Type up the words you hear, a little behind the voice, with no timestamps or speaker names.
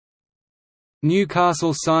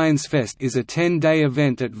Newcastle ScienceFest is a 10-day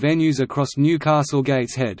event at venues across Newcastle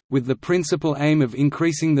Gateshead, with the principal aim of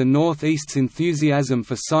increasing the North East's enthusiasm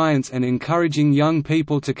for science and encouraging young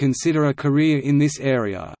people to consider a career in this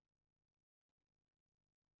area.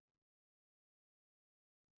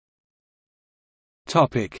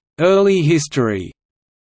 Early history.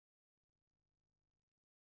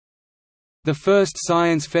 The first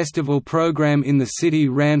science festival program in the city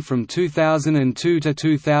ran from 2002 to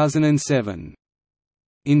 2007.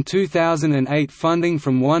 In 2008 funding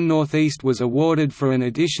from One Northeast was awarded for an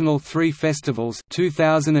additional 3 festivals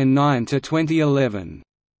 2009 to 2011.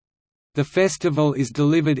 The festival is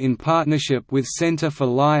delivered in partnership with Centre for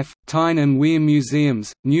Life, Tyne and Wear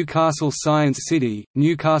Museums, Newcastle Science City,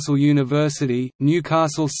 Newcastle University,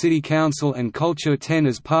 Newcastle City Council and Culture 10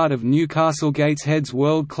 as part of Newcastle Gateshead's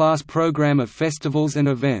world-class programme of festivals and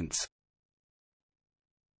events.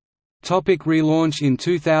 Relaunch. In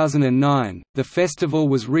 2009, the festival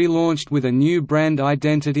was relaunched with a new brand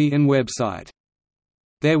identity and website.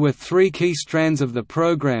 There were 3 key strands of the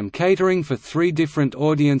program catering for 3 different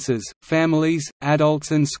audiences: families,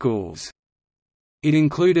 adults and schools. It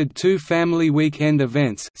included 2 family weekend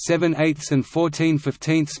events 7/8 and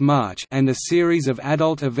 14/15 March and a series of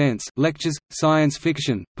adult events, lectures, science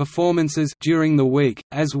fiction, performances during the week,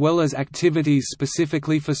 as well as activities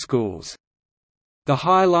specifically for schools. The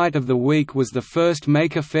highlight of the week was the first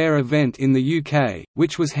Maker Faire event in the UK,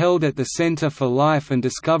 which was held at the Centre for Life and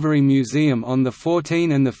Discovery Museum on the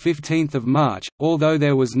 14th and 15th of March. Although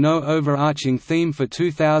there was no overarching theme for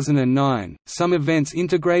 2009, some events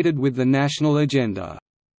integrated with the national agenda.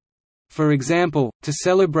 For example, to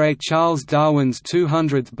celebrate Charles Darwin's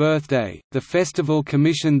 200th birthday, the festival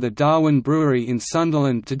commissioned the Darwin Brewery in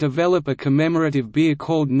Sunderland to develop a commemorative beer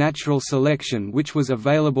called Natural Selection, which was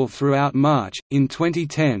available throughout March. In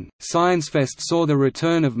 2010, ScienceFest saw the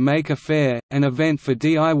return of Maker Faire, an event for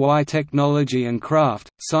DIY technology and craft,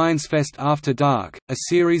 ScienceFest After Dark, a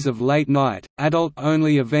series of late-night,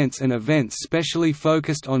 adult-only events and events specially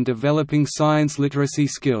focused on developing science literacy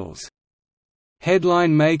skills.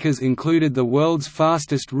 Headline makers included the world's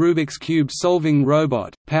fastest Rubik's Cube solving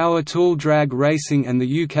robot, power tool drag racing and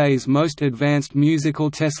the UK's most advanced musical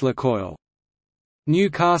Tesla coil.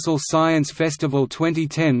 Newcastle Science Festival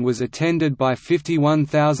 2010 was attended by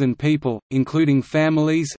 51,000 people, including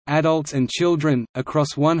families, adults and children,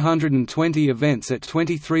 across 120 events at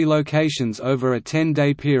 23 locations over a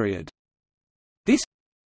 10-day period. This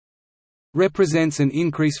represents an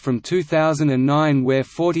increase from 2009 where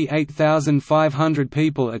 48,500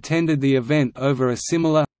 people attended the event over a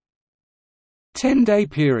similar 10-day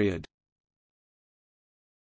period.